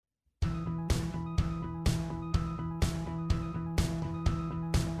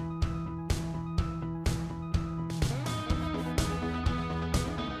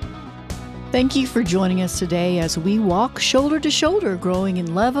Thank you for joining us today as we walk shoulder to shoulder, growing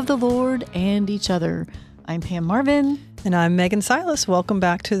in love of the Lord and each other. I'm Pam Marvin. And I'm Megan Silas. Welcome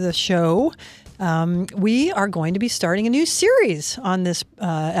back to the show. We are going to be starting a new series on this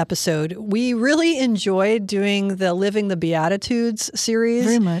episode. We really enjoyed doing the Living the Beatitudes series.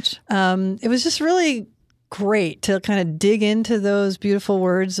 Very much. It was just really great to kind of dig into those beautiful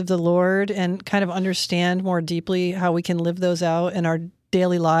words of the Lord and kind of understand more deeply how we can live those out in our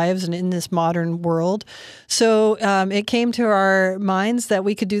daily lives and in this modern world. So it came to our minds that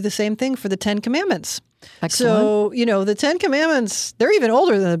we could do the same thing for the Ten Commandments. Excellent. So, the Ten Commandments, they're even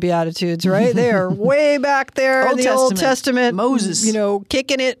older than the Beatitudes, right? They are way back there in the Old Testament. Moses.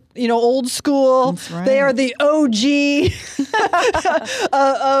 Kicking it, old school. That's right. They are the OG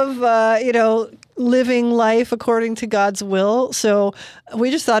of living life according to God's will. So we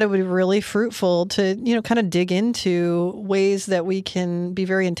just thought it would be really fruitful to, kind of dig into ways that we can be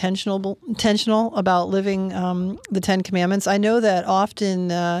very intentional about living the Ten Commandments. I know that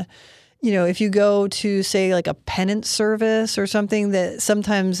often, if you go to, say, like a penance service or something, that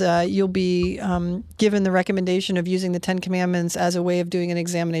sometimes you'll be given the recommendation of using the Ten Commandments as a way of doing an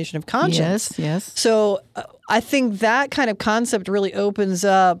examination of conscience. Yes. So I think that kind of concept really opens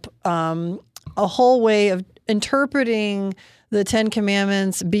up a whole way of interpreting the Ten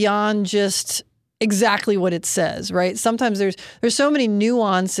Commandments beyond just exactly what it says, right? Sometimes there's so many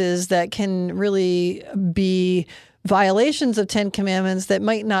nuances that can really be violations of Ten Commandments that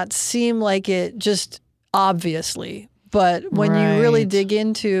might not seem like it just obviously. But when you really dig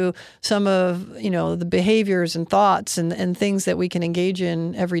into some of, the behaviors and thoughts and things that we can engage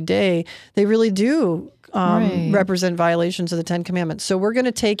in every day, they really do represent violations of the Ten Commandments. So we're going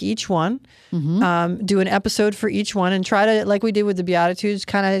to take each one, do an episode for each one, and try to, like we did with the Beatitudes,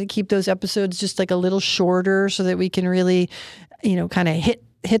 kind of keep those episodes just like a little shorter so that we can really, kind of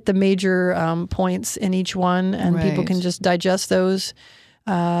hit the major points in each one, and people can just digest those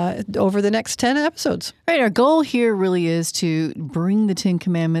over the next 10 episodes. Right. Our goal here really is to bring the Ten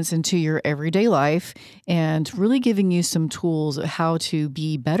Commandments into your everyday life and really giving you some tools of how to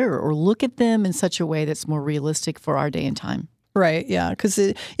be better or look at them in such a way that's more realistic for our day and time. Right, yeah, because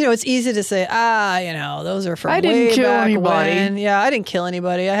it's easy to say, those are from I didn't way kill back anybody. when. Yeah, I didn't kill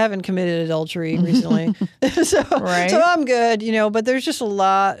anybody. I haven't committed adultery recently, so I'm good. But there's just a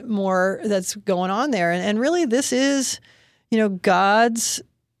lot more that's going on there, and really this is, God's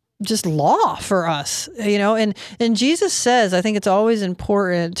just law for us, and Jesus says, I think it's always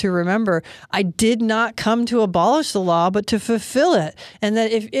important to remember, I did not come to abolish the law, but to fulfill it, and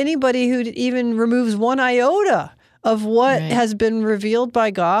that if anybody who even removes one iota of what has been revealed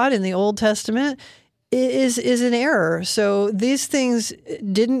by God in the Old Testament is an error. So these things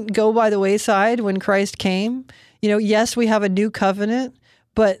didn't go by the wayside when Christ came. Yes, we have a new covenant,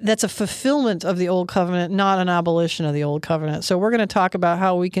 but that's a fulfillment of the old covenant, not an abolition of the old covenant. So we're going to talk about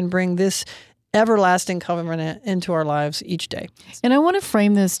how we can bring this everlasting covenant into our lives each day. And I want to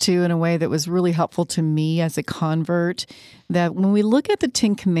frame this too in a way that was really helpful to me as a convert, that when we look at the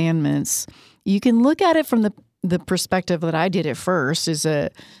Ten Commandments, you can look at it from the perspective that I did at first is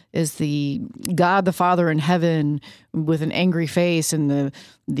the God the Father in heaven with an angry face and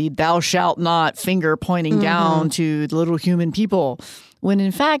the thou shalt not finger pointing down to the little human people, when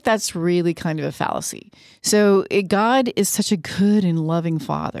in fact that's really kind of a fallacy. So God is such a good and loving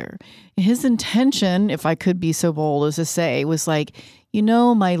Father. His intention, if I could be so bold as to say, was like,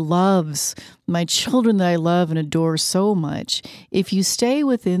 my loves, my children that I love and adore so much, if you stay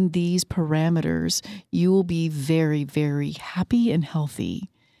within these parameters, you will be very, very happy and healthy.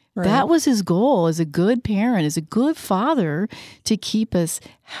 Right. That was his goal as a good parent, as a good father, to keep us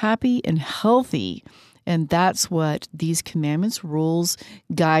happy and healthy. And that's what these commandments, rules,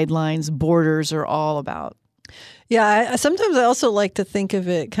 guidelines, borders are all about. Yeah, sometimes I also like to think of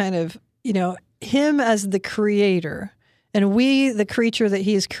it kind of, him as the creator and we the creature that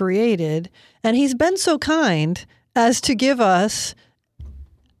he has created. And he's been so kind as to give us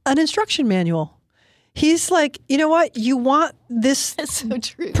an instruction manual. He's like, you know what? You want this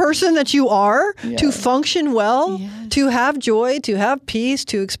person that you are to function well, to have joy, to have peace,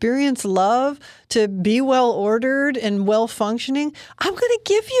 to experience love, to be well ordered and well functioning. I'm going to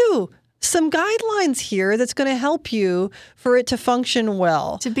give you some guidelines here that's going to help you for it to function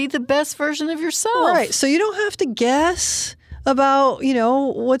well. To be the best version of yourself. Right. So you don't have to guess about,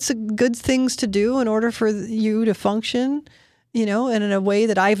 what's the good things to do in order for you to function, and in a way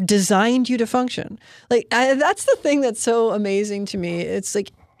that I've designed you to function. That's the thing that's so amazing to me. It's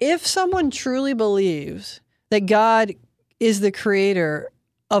like, if someone truly believes that God is the creator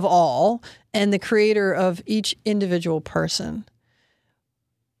of all and the creator of each individual person,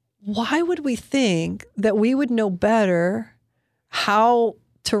 why would we think that we would know better how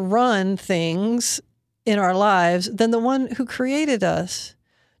to run things in our lives than the one who created us?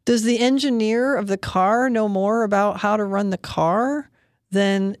 Does the engineer of the car know more about how to run the car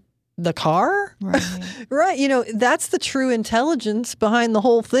than the car? Right. Right. You know, that's the true intelligence behind the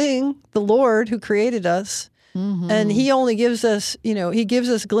whole thing, the Lord who created us. Mm-hmm. And he only gives us, you know, he gives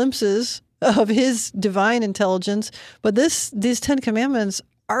us glimpses of his divine intelligence. But these 10 Commandments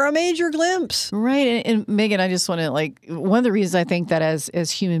are a major glimpse. Right. And Megan, I just want to one of the reasons I think that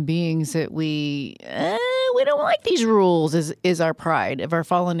as human beings that we don't like these rules is our pride of our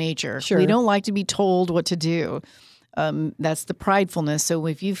fallen nature. Sure. We don't like to be told what to do. That's the pridefulness. So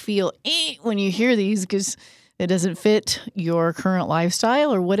if you feel when you hear these because it doesn't fit your current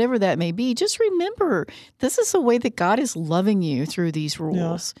lifestyle or whatever that may be, just remember this is a way that God is loving you through these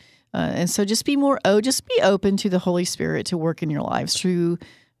rules. Yeah. And so just be open to the Holy Spirit to work in your lives through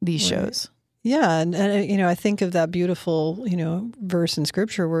these shows. Yeah. And, you know, I think of that beautiful, you know, verse in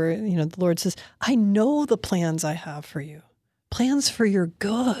Scripture where, you know, the Lord says, I know the plans I have for you, plans for your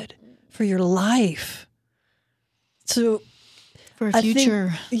good, for your life. So for a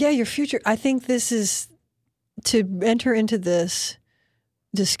future. Your future. I think this is to enter into this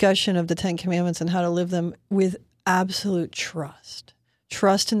discussion of the 10 Commandments and how to live them with absolute trust.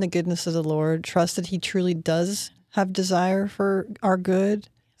 Trust in the goodness of the Lord. Trust that he truly does have desire for our good,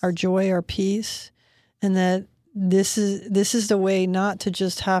 our joy, our peace, and that this is the way not to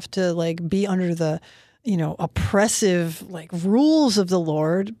just have to like be under the, you know, oppressive like rules of the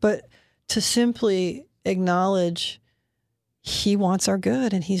Lord, but to simply acknowledge he wants our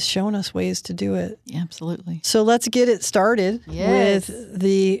good and he's shown us ways to do it. Yeah, absolutely. So let's get it started with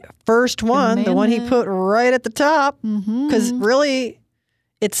the first one, the one he put right at the top, because really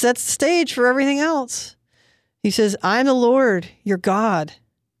it sets the stage for everything else. He says, I'm the Lord, your God.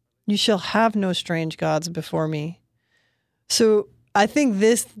 You shall have no strange gods before me. So I think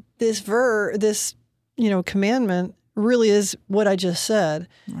this commandment really is what I just said.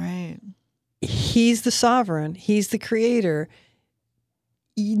 Right. He's the sovereign. He's the creator.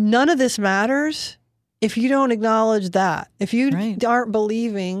 None of this matters if you don't acknowledge that. If you aren't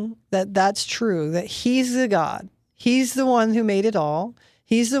believing that that's true, that he's the God. He's the one who made it all.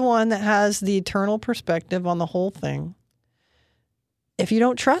 He's the one that has the eternal perspective on the whole thing. If you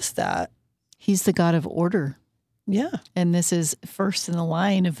don't trust that. He's the God of order. Yeah. And this is first in the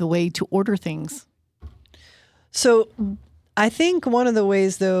line of the way to order things. So I think one of the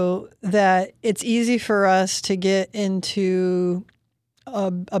ways, though, that it's easy for us to get into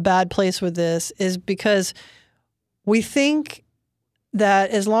a bad place with this is because we think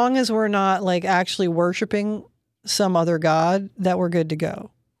that as long as we're not like actually worshiping some other God, that we're good to go.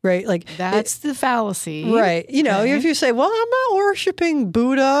 Right? Like that's the fallacy. Right. You know, if you say, well, I'm not worshiping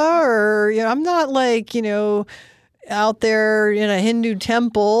Buddha or, you know, I'm not like, you know, out there in a Hindu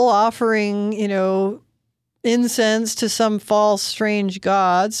temple offering, you know, incense to some false, strange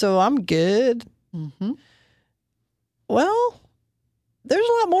god, so I'm good. Mm-hmm. Well, there's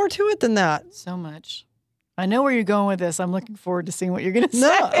a lot more to it than that. So much. I know where you're going with this. I'm looking forward to seeing what you're going to say.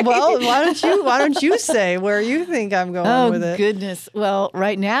 No, well, why don't you say where you think I'm going with it? Oh, goodness. Well,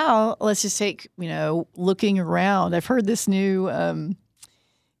 right now, let's just take, you know, looking around. I've heard this new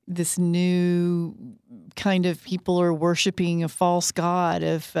kind of people are worshiping a false god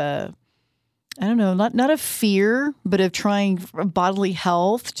of, I don't know, not of fear, but of trying bodily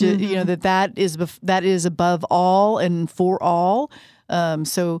health. To, you know, that is above all and for all.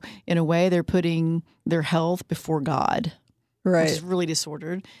 So in a way, they're putting their health before God, right? Which is really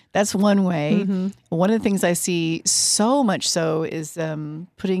disordered. That's one way. Mm-hmm. One of the things I see so much so is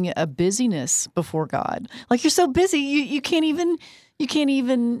putting a busyness before God. Like you're so busy, you can't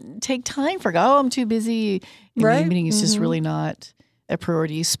even take time for God. Oh, I'm too busy. And right? The evening is just really not a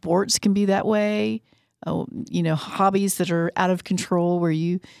priority. Sports can be that way. You know, hobbies that are out of control where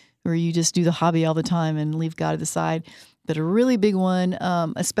you just do the hobby all the time and leave God to the side. But a really big one,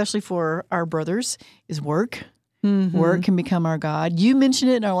 especially for our brothers, is work. Mm-hmm. Work can become our God. You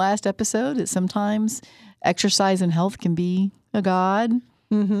mentioned it in our last episode that sometimes exercise and health can be a God.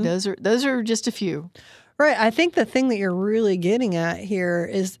 Mm-hmm. Those are just a few. Right. I think the thing that you're really getting at here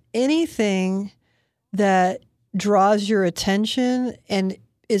is anything that draws your attention and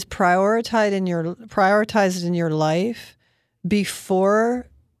is prioritized in your life before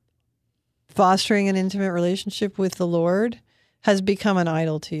fostering an intimate relationship with the Lord has become an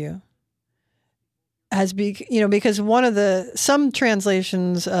idol to you. Because some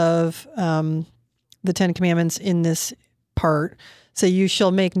translations of the 10 Commandments in this part say you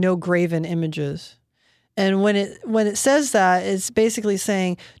shall make no graven images. And when it says that, it's basically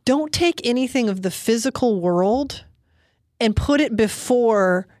saying, don't take anything of the physical world and put it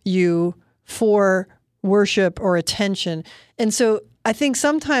before you for worship or attention. And so I think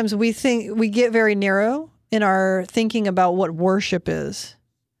sometimes we get very narrow in our thinking about what worship is,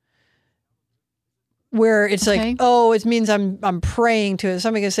 where it's like, oh, it means I'm praying to it.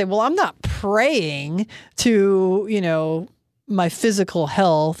 Somebody can say, well, I'm not praying to, my physical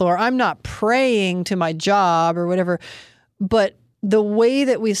health, or I'm not praying to my job or whatever. But the way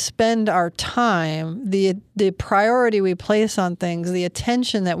that we spend our time, the priority we place on things, the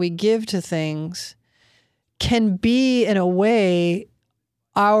attention that we give to things can be, in a way,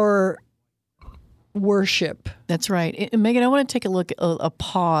 our worship. That's right. And Megan, I want to take a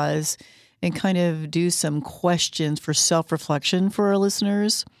pause and kind of do some questions for self-reflection for our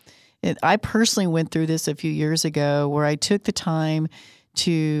listeners. I personally went through this a few years ago where I took the time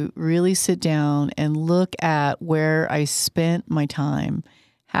to really sit down and look at where I spent my time.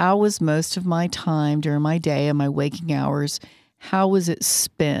 How was most of my time during my day and my waking hours? How was it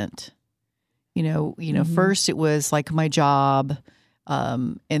spent? First it was like my job,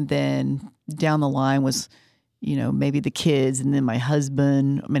 and then down the line was, maybe the kids, and then my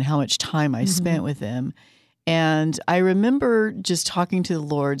husband. How much time I spent with them. And I remember just talking to the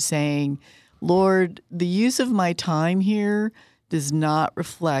Lord saying, Lord, the use of my time here does not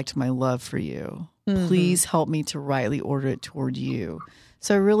reflect my love for you. Please help me to rightly order it toward you.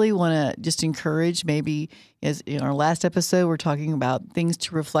 So I really want to just encourage, maybe as in our last episode, we're talking about things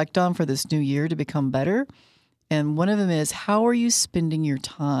to reflect on for this new year to become better. And one of them is, how are you spending your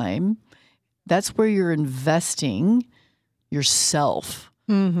time? That's where you're investing yourself.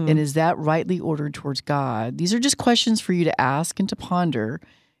 And is that rightly ordered towards God? These are just questions for you to ask and to ponder.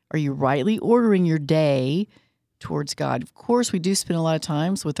 Are you rightly ordering your day towards God? Of course, we do spend a lot of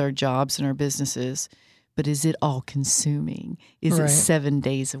times with our jobs and our businesses, but is it all consuming? Is it 7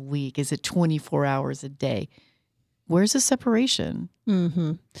 days a week? Is it 24 hours a day? Where's the separation?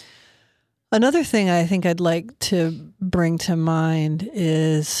 Another thing I think I'd like to bring to mind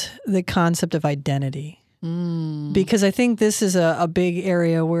is the concept of identity. Because I think this is a big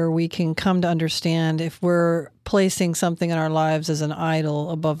area where we can come to understand if we're placing something in our lives as an idol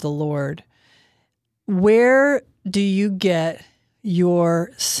above the Lord. Where do you get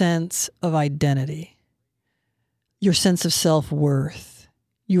your sense of identity, your sense of self-worth,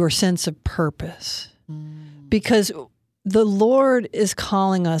 your sense of purpose? Because the Lord is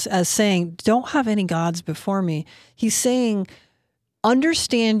calling us as saying, don't have any gods before me. He's saying,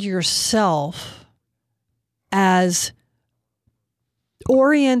 understand yourself as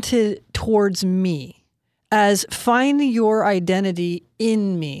oriented towards me, as find your identity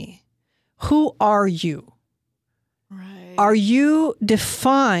in me. Who are you? Right. Are you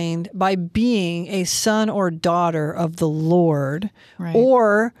defined by being a son or daughter of the Lord? Right.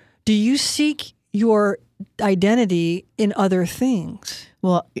 Or do you seek your identity in other things?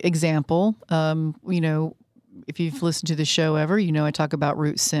 Well, example, if you've listened to the show ever, I talk about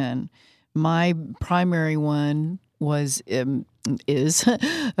root sin. My primary one is a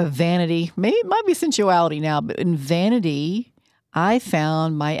vanity. Maybe it might be sensuality now, but in vanity, I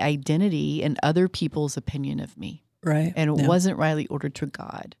found my identity in other people's opinion of me. Right. And it wasn't rightly ordered to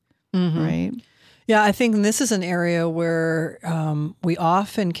God. Right. Yeah, I think this is an area where we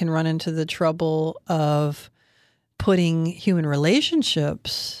often can run into the trouble of putting human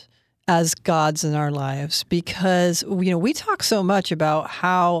relationships as gods in our lives, because we talk so much about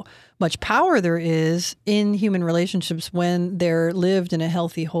how much power there is in human relationships when they're lived in a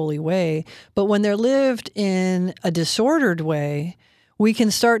healthy, holy way. But when they're lived in a disordered way, we can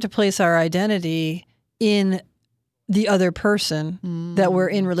start to place our identity in the other person that we're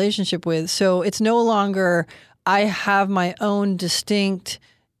in relationship with. So it's no longer, I have my own distinct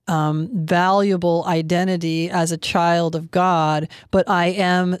valuable identity as a child of God, but I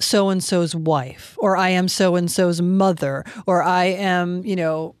am so-and-so's wife, or I am so-and-so's mother, or I am,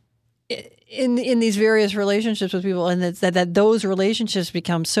 in these various relationships with people, and that those relationships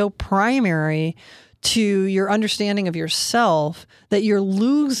become so primary to your understanding of yourself that you're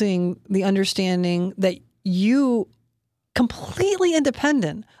losing the understanding that you, completely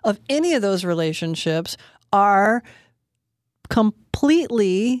independent of any of those relationships, are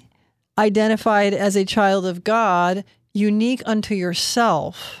completely identified as a child of God, unique unto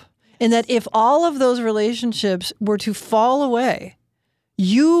yourself. And that if all of those relationships were to fall away,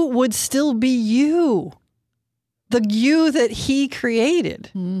 you would still be you, the you that He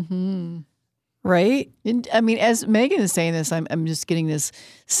created. Right? And, as Megan is saying this, I'm just getting this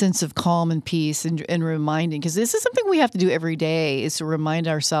sense of calm and peace and reminding, because this is something we have to do every day, is to remind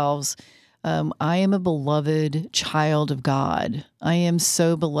ourselves I am a beloved child of God. I am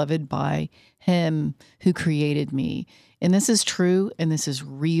so beloved by Him who created me. And this is true and this is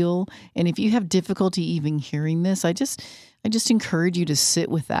real. And if you have difficulty even hearing this, I just encourage you to sit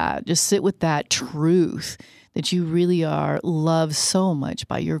with that. Just sit with that truth that you really are loved so much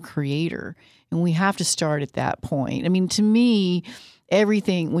by your Creator. And we have to start at that point. I mean, to me,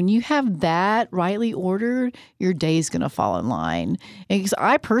 everything, when you have that rightly ordered, your day's going to fall in line. And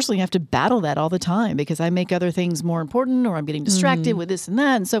I personally have to battle that all the time because I make other things more important, or I'm getting distracted with this and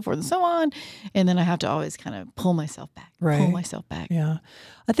that and so forth and so on. And then I have to always kind of pull myself back, pull myself back. Yeah.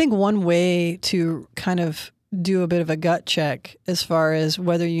 I think one way to kind of do a bit of a gut check as far as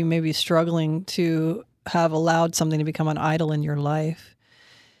whether you may be struggling to have allowed something to become an idol in your life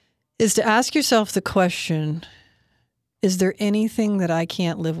is to ask yourself the question, is there anything that I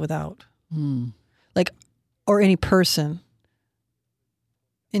can't live without? Like, or any person,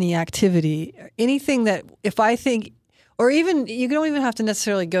 any activity, anything that if I think, or even, you don't even have to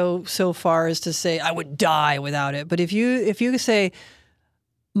necessarily go so far as to say, I would die without it. But if you say,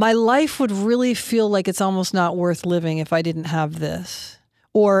 my life would really feel like it's almost not worth living if I didn't have this,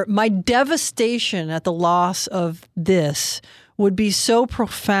 or my devastation at the loss of this would be so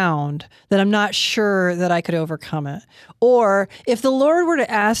profound that I'm not sure that I could overcome it. Or if the Lord were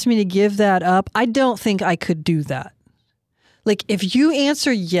to ask me to give that up, I don't think I could do that. Like, if you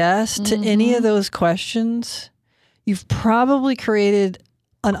answer yes to any of those questions, you've probably created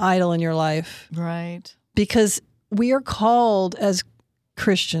an idol in your life. Right. Because we are called as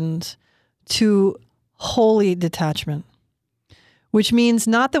Christians to holy detachment, which means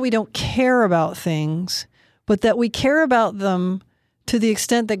not that we don't care about things, but that we care about them to the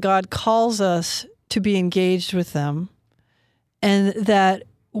extent that God calls us to be engaged with them, and that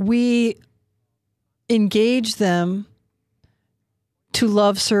we engage them to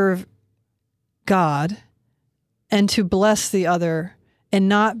love, serve God, and to bless the other, and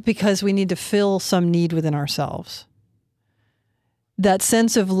not because we need to fill some need within ourselves. That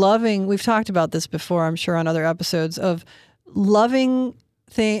sense of loving, we've talked about this before, I'm sure, on other episodes, of loving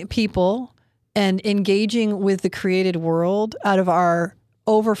people and engaging with the created world out of our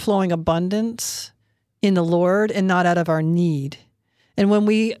overflowing abundance in the Lord and not out of our need. And when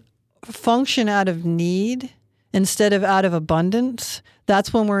we function out of need instead of out of abundance,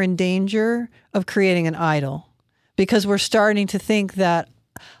 that's when we're in danger of creating an idol, because we're starting to think that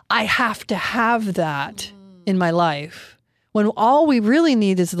I have to have that in my life, when all we really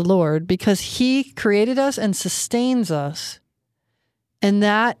need is the Lord, because He created us and sustains us, and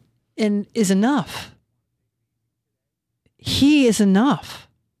that is enough. He is enough.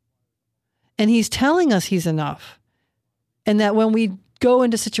 And He's telling us He's enough. And that when we go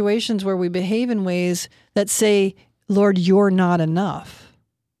into situations where we behave in ways that say, Lord, you're not enough,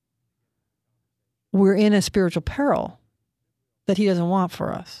 we're in a spiritual peril that He doesn't want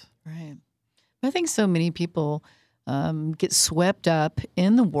for us. Right. I think so many people get swept up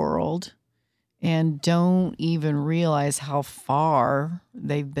in the world and don't even realize how far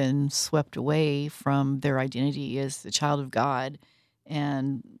they've been swept away from their identity as the child of God,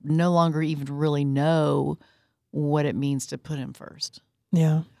 and no longer even really know what it means to put Him first.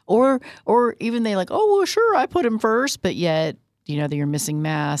 Yeah. Or even they like, oh, well, sure, I put Him first, but yet, that you're missing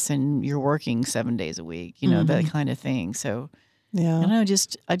Mass and you're working 7 days a week, that kind of thing. So, yeah,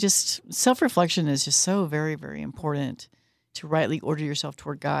 I just self-reflection is just so very, very important to rightly order yourself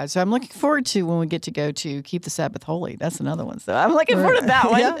toward God. So I'm looking forward to when we get to go to Keep the Sabbath Holy. That's another one. So I'm looking forward to that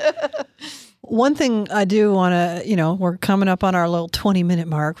one. Yeah. One thing I do want to, we're coming up on our little 20-minute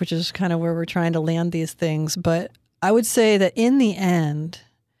mark, which is kind of where we're trying to land these things. But I would say that in the end,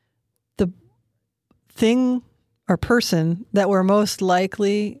 the thing or person that we're most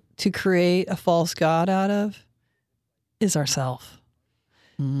likely to create a false god out of is ourself.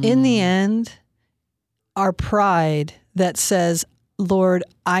 In the end, our pride that says, Lord,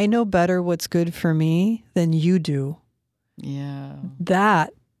 I know better what's good for me than you do. Yeah.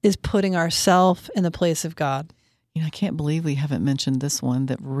 That is putting ourselves in the place of God. I can't believe we haven't mentioned this one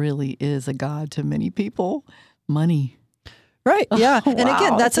that really is a god to many people. Money. Right. Yeah. And Wow,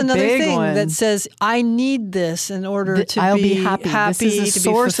 again, that's a another big thing one. that says, I need this in order to I'll be happy. happy, This is a to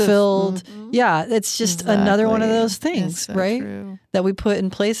be source of- fulfilled. Yeah. It's just another one of those Exactly. things, It's so right? true. That we put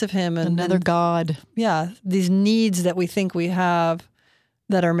in place of Him. And Another god. yeah, these needs that we think we have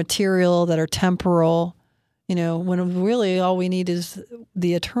that are material, that are temporal, when really all we need is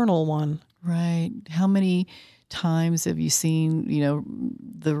the eternal one. Right. How many times have you seen,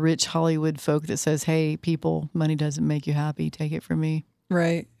 the rich Hollywood folk that says, hey, people, money doesn't make you happy. Take it from me.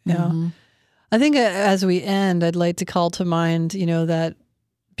 Right. Yeah. I think as we end, I'd like to call to mind, that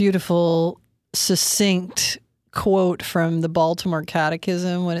beautiful, succinct quote from the Baltimore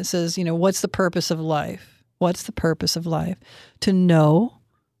Catechism when it says, what's the purpose of life? What's the purpose of life? To know,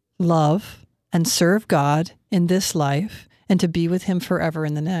 love, and serve God in this life, and to be with him forever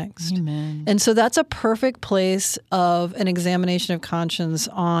in the next. Amen. And so that's a perfect place of an examination of conscience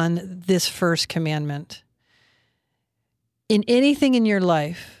on this first commandment. In anything in your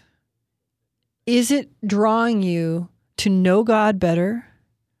life, is it drawing you to know God better,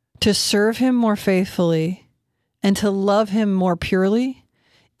 to serve him more faithfully, and to love him more purely?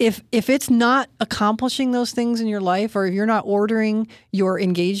 If it's not accomplishing those things in your life, or if you're not ordering your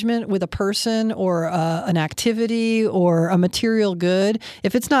engagement with a person or an activity or a material good,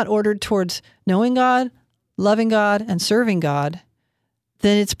 if it's not ordered towards knowing God, loving God, and serving God,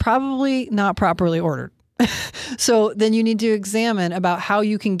 then it's probably not properly ordered. So then you need to examine about how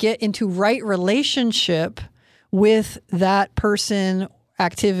you can get into right relationship with that person,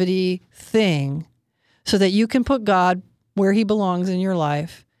 activity, thing, so that you can put God where he belongs in your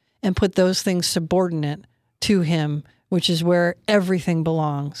life and put those things subordinate to him, which is where everything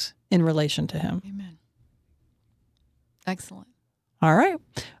belongs in relation to him. Amen. Excellent. All right.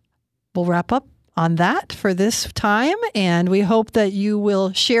 We'll wrap up on that for this time, and we hope that you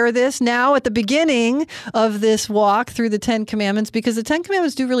will share this now at the beginning of this walk through the 10 Commandments, because the 10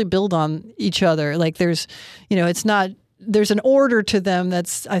 Commandments do really build on each other. Like there's an order to them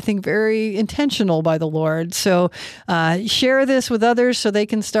that's, I think, very intentional by the Lord. So share this with others so they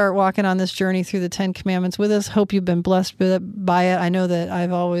can start walking on this journey through the 10 Commandments with us. Hope you've been blessed by it. I know that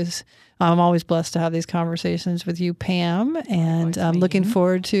I'm always blessed to have these conversations with you, Pam, and I'm looking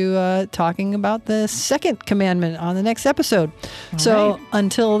forward to talking about the second commandment on the next episode.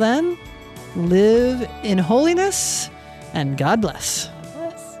 Until then, live in holiness, and God bless.